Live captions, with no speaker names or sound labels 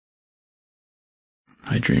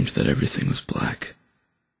I dreamed that everything was black.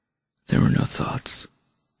 There were no thoughts,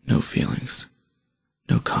 no feelings,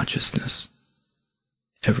 no consciousness.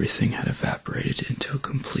 Everything had evaporated into a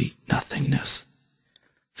complete nothingness,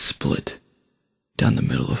 split down the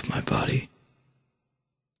middle of my body.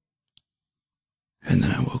 And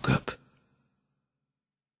then I woke up.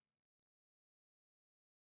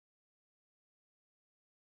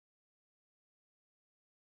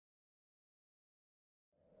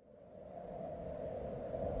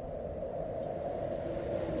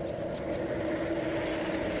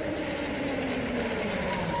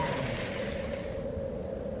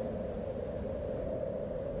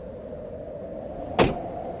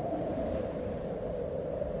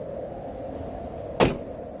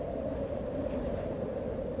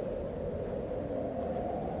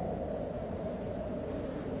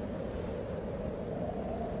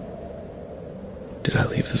 Did I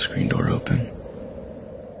leave the screen door open?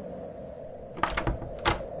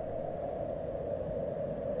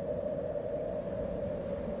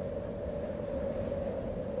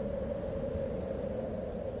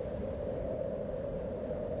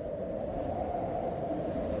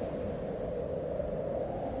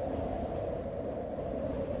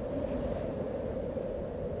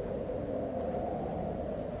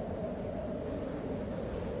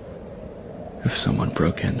 If someone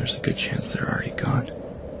broke in, there's a good chance they're already gone.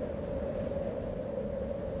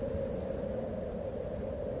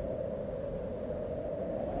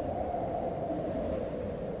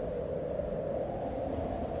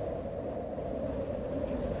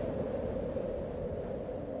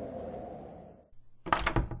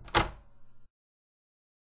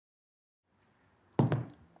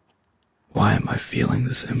 Why am I feeling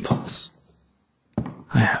this impulse?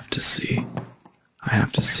 I have to see. I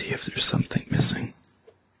have to see if there's something missing.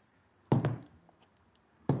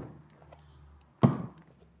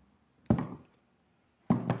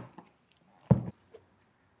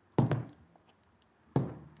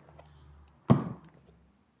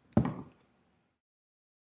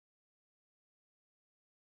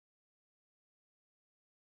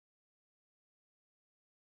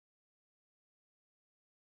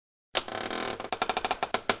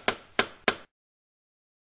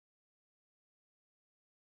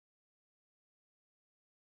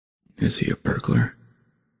 Is he a burglar?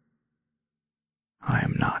 I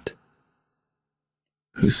am not.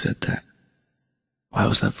 Who said that? Why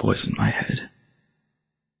was that voice in my head?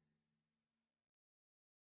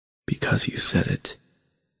 Because you said it.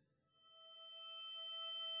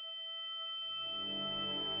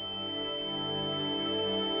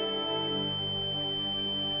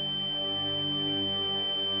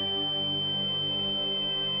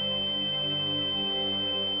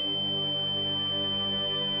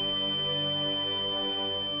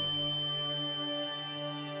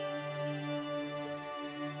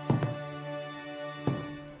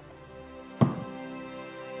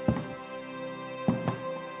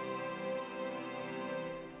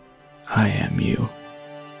 I am you.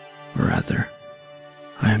 Or rather,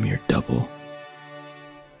 I am your double.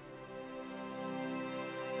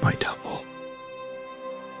 My double.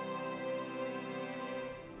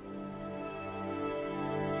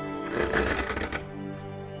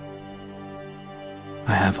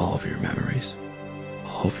 I have all of your memories,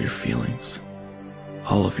 all of your feelings,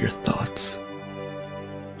 all of your thoughts,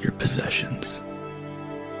 your possessions,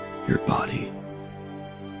 your body.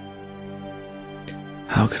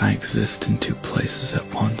 How can I exist in two places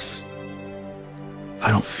at once?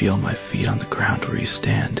 I don't feel my feet on the ground where you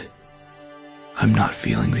stand. I'm not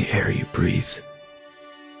feeling the air you breathe.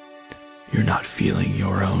 You're not feeling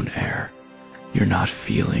your own air. You're not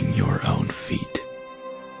feeling your own feet.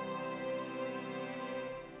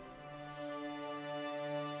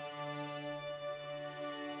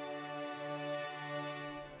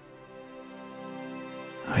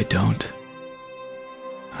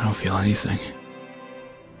 I don't feel anything.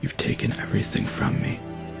 You've taken everything from me.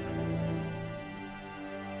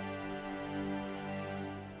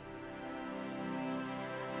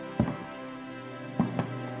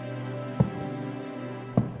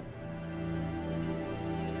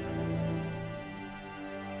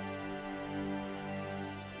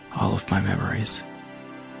 All of my memories.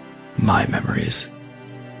 My memories.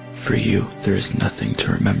 For you, there is nothing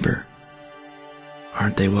to remember.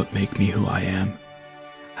 Aren't they what make me who I am?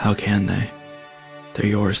 How can they? They're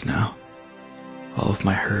yours now. All of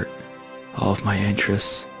my hurt, all of my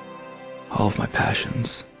interests, all of my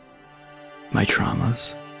passions, my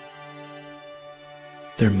traumas.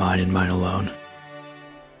 They're mine and mine alone.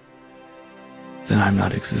 Then I'm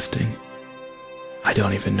not existing. I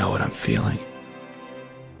don't even know what I'm feeling.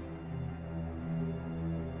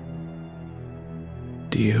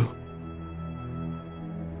 Do you?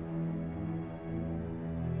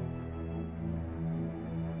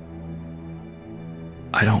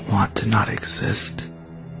 I don't want to not exist.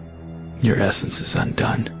 Your essence is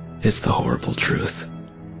undone. It's the horrible truth.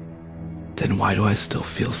 Then why do I still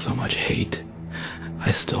feel so much hate?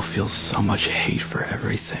 I still feel so much hate for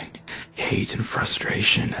everything. Hate and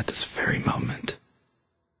frustration at this very moment.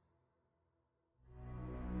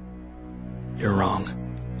 You're wrong.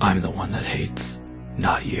 I'm the one that hates,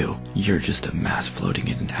 not you. You're just a mass floating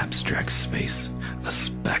in an abstract space, a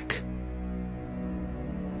speck.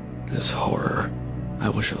 This horror. I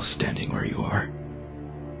wish I was standing where you are.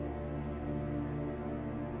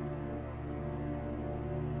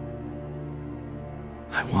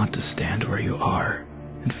 I want to stand where you are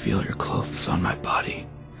and feel your clothes on my body.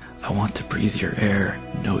 I want to breathe your air,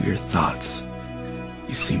 know your thoughts.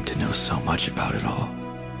 You seem to know so much about it all,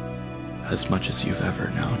 as much as you've ever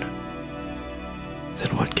known.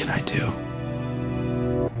 Then what can I do?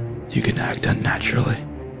 You can act unnaturally.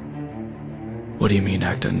 What do you mean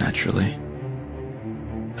act unnaturally?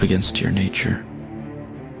 Against your nature.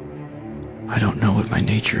 I don't know what my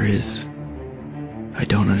nature is. I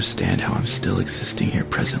don't understand how I'm still existing here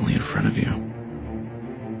presently in front of you.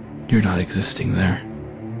 You're not existing there.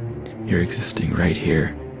 You're existing right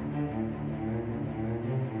here.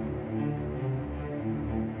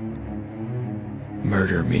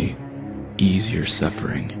 Murder me. Ease your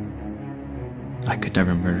suffering. I could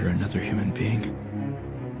never murder another human being.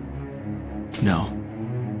 No.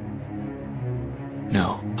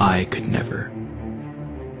 No, I could never.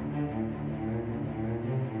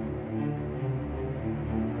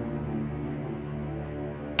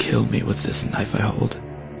 Kill me with this knife I hold.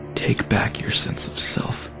 Take back your sense of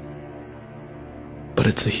self. But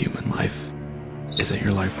it's a human life. Isn't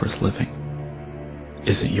your life worth living?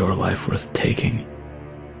 Isn't your life worth taking?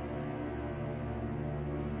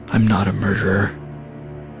 I'm not a murderer.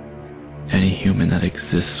 Any human that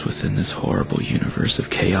exists within this horrible universe of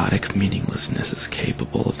chaotic meaninglessness is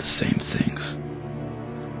capable of the same things.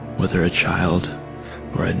 Whether a child,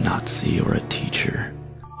 or a Nazi, or a teacher,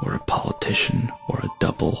 or a politician, or a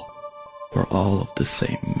double, or all of the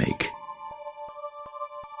same make.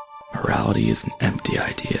 Morality is an empty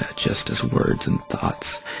idea, just as words and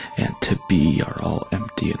thoughts and to be are all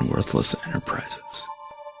empty and worthless enterprises.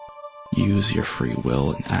 Use your free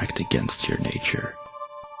will and act against your nature.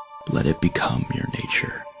 Let it become your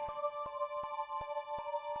nature.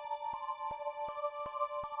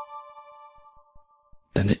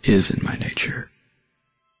 Then it is in my nature.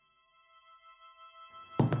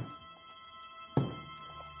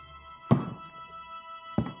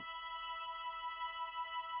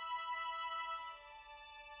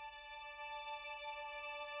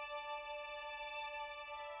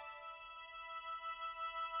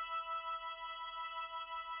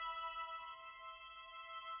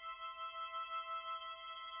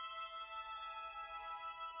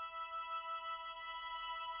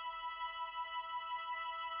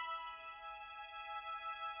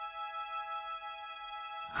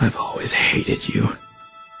 I've always hated you.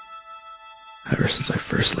 Ever since I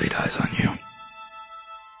first laid eyes on you.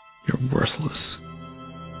 You're worthless.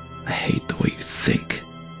 I hate the way you think.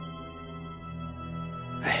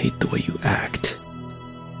 I hate the way you act.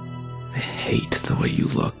 I hate the way you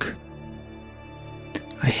look.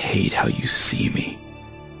 I hate how you see me.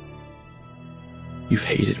 You've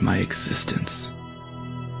hated my existence.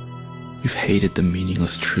 You've hated the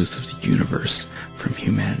meaningless truth of the universe, from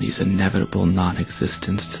humanity's inevitable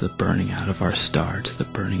non-existence to the burning out of our star, to the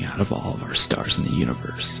burning out of all of our stars in the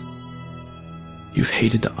universe. You've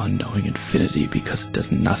hated the unknowing infinity because it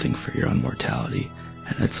does nothing for your own mortality,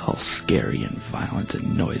 and it's all scary and violent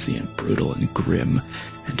and noisy and brutal and grim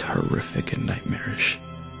and horrific and nightmarish.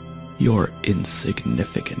 You're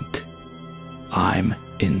insignificant. I'm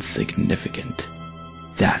insignificant.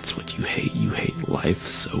 That's what you hate. You hate life,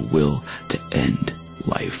 so will to end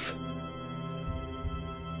life.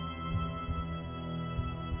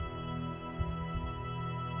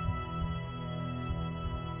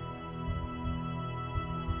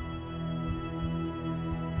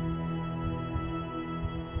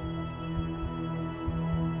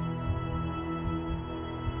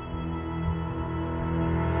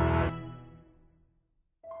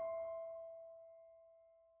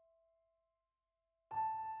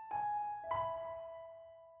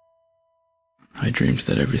 I dreamed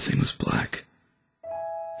that everything was black.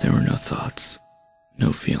 There were no thoughts,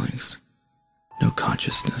 no feelings, no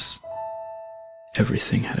consciousness.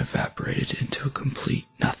 Everything had evaporated into a complete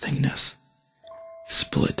nothingness,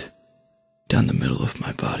 split down the middle of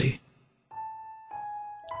my body.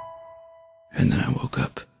 And then I woke